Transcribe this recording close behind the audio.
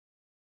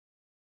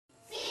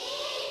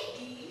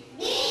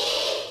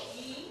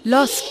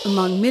Lost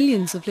among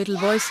millions of little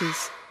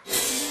voices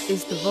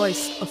is the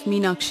voice of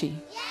Meenakshi.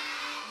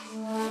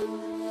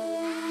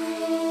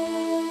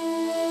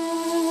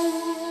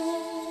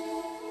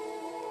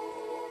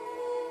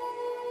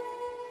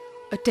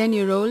 A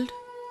 10-year-old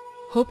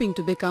hoping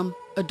to become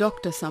a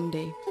doctor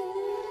someday.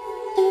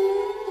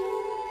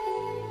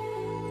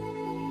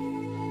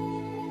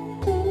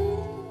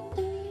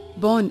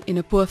 Born in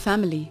a poor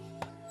family,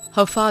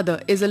 her father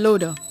is a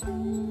loader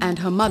and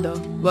her mother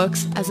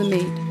works as a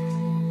maid.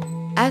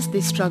 As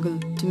they struggle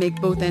to make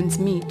both ends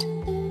meet,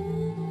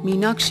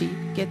 Meenakshi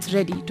gets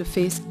ready to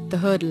face the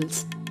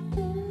hurdles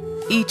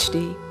each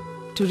day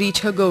to reach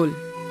her goal.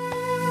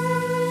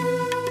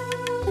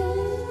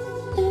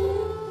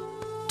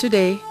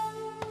 Today,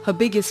 her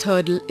biggest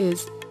hurdle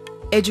is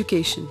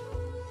education.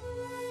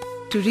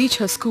 To reach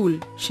her school,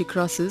 she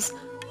crosses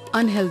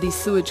unhealthy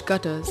sewage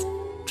gutters,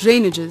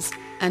 drainages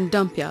and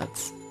dump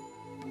yards.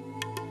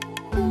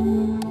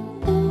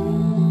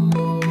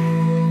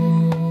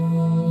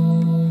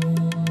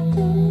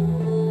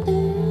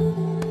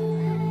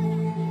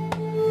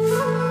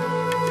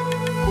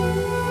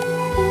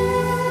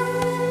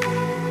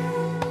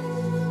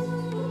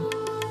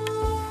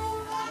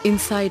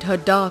 Inside her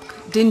dark,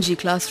 dingy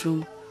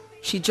classroom,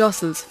 she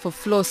jostles for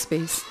floor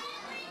space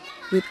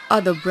with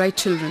other bright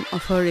children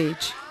of her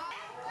age.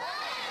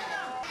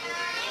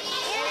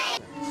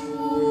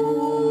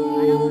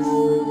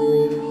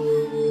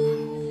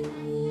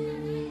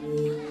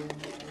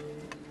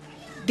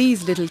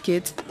 These little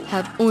kids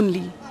have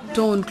only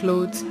torn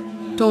clothes,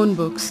 torn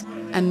books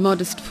and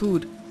modest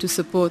food to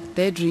support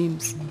their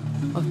dreams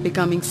of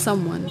becoming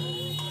someone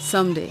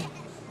someday.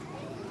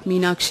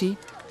 Meenakshi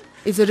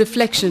is a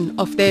reflection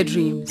of their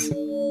dreams.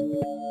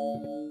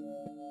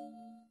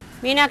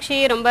 Meenakshi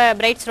ரொம்ப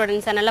bright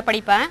students நல்லா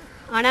படிப்பேன்.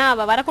 ஆனால்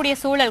அவள் வரக்கூடிய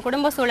சூழல்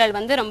குடும்ப சூழல்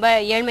வந்து ரொம்ப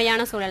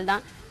ஏழ்மையான சூழல்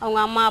தான். அவங்க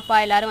அம்மா அப்பா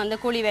எல்லாரும் வந்து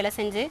கூலி வேலை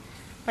செஞ்சு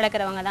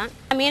பழக்கிறவங்க தான்.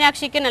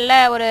 மீனாட்சிக்கு நல்ல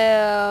ஒரு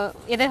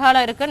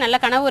எதிர்காலம் இருக்குது, நல்ல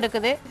கனவு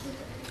இருக்குது.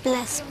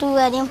 +2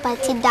 வரையும்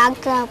படித்து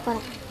டாக்டர்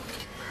ஆகணும்,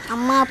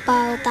 அம்மா அப்பா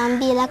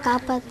தம்பி எல்லாம்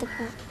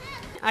காப்பாற்றுப்பேன்.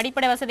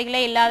 அடிப்படை வசதிகளே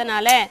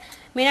இல்லாதனால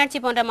மீனாட்சி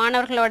போன்ற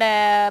மாணவர்களோட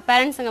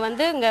பேரண்ட்ஸுங்க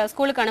வந்து இங்கே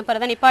ஸ்கூலுக்கு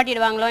அனுப்புறதை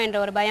நிப்பாட்டிடுவாங்களோ என்ற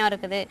ஒரு பயம்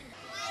இருக்குது.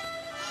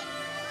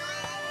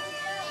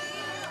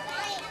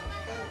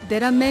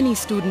 There are many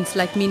students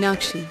like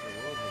Meenakshi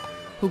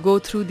who go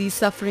through these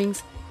sufferings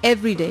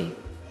every day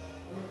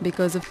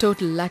because of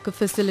total lack of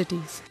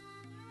facilities.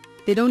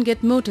 They don't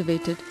get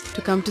motivated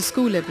to come to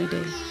school every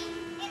day.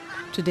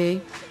 Today,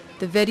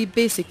 the very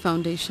basic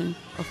foundation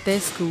of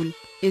their school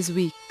is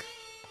weak.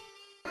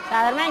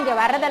 சாதாரணமாக இங்கே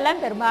வர்றதெல்லாம்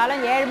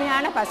பெரும்பாலும்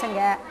ஏழ்மையான பசங்க.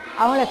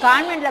 அவங்கள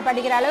கான்வெண்ட்டில்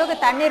படிக்கிற அளவுக்கு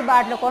தண்ணீர்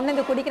பாட்டில் கொண்டு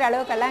வந்து குடிக்கிற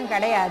அளவுக்கெல்லாம்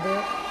கிடையாது.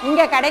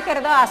 இங்கே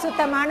கிடைக்கிறதோ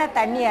அசுத்தமான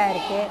தண்ணியாக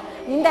இருக்குது.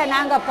 இந்த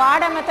நாங்கள்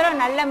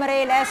பாடமத்திலும் நல்ல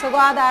முறையில்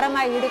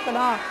சுகாதாரமாக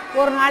இருக்கணும்,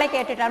 ஒரு நாளைக்கு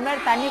 8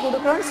 டம்ளர் தண்ணி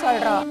கொடுக்குறோன்னு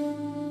சொல்கிறோம்.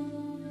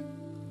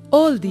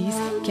 All these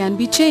can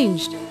be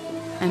changed,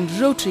 and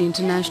Rotary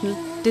International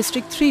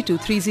District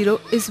 3230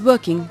 is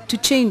working to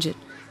change it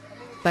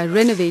by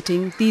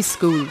renovating these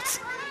schools.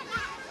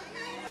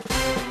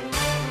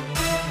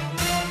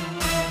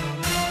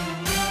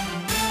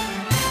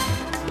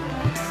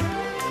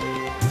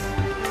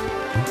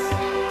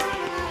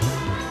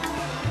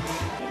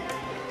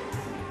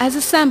 As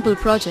a sample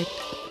project,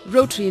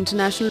 Rotary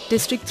International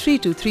District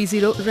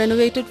 3230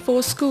 renovated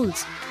 4 schools.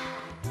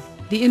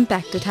 The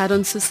impact it had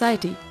on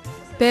society,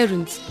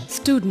 parents,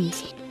 students,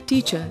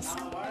 teachers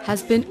has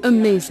been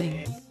amazing.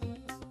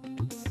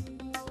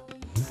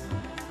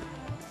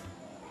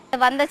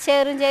 வந்த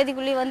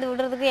செய்திக்குள்ளே வந்து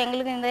விடுறதுக்கு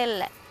எங்களுக்கு இதே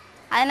இல்லை.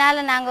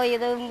 அதனால் நாங்கள்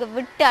இதை இங்கே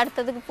விட்டு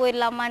அடுத்ததுக்கு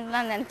போயிடலாமான்னு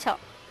தான்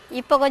நினச்சோம்.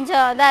 இப்போ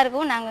கொஞ்சம் இதாக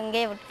இருக்கும், நாங்கள்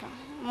இங்கேயே விட்டுறோம்.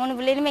 3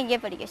 பிள்ளைகளுமே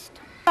இங்கேயே படிக்க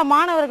வச்சிட்டோம்.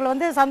 மாணவர்கள்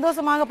வந்து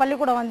சந்தோஷமாக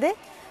பள்ளிக்கூடம் வந்து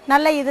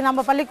நல்ல இது நம்ம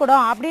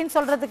பள்ளிக்கூடம் அப்படின்னு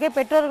சொல்கிறதுக்கு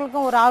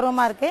பெற்றோர்களுக்கும் ஒரு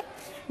ஆர்வமாக இருக்குது.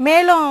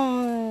 மேலும்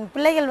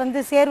பிள்ளைகள் வந்து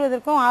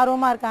சேருவதற்கும்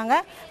ஆர்வமாக இருக்காங்க.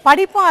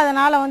 படிப்பும்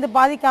அதனால் வந்து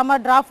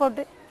பாதிக்காமல் ட்ராப்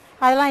அவுட்டு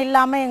அதெல்லாம்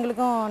இல்லாமல்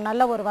எங்களுக்கும்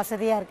நல்ல ஒரு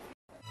வசதியாக இருக்குது.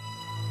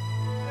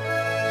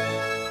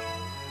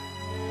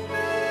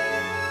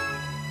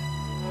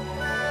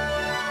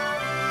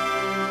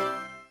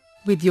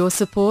 With your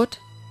support,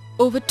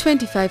 over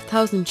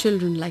 25,000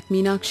 children like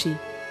Meenakshi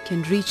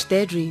can reach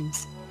their dreams.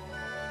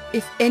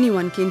 If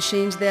anyone can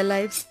change their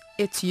lives,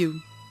 it's you.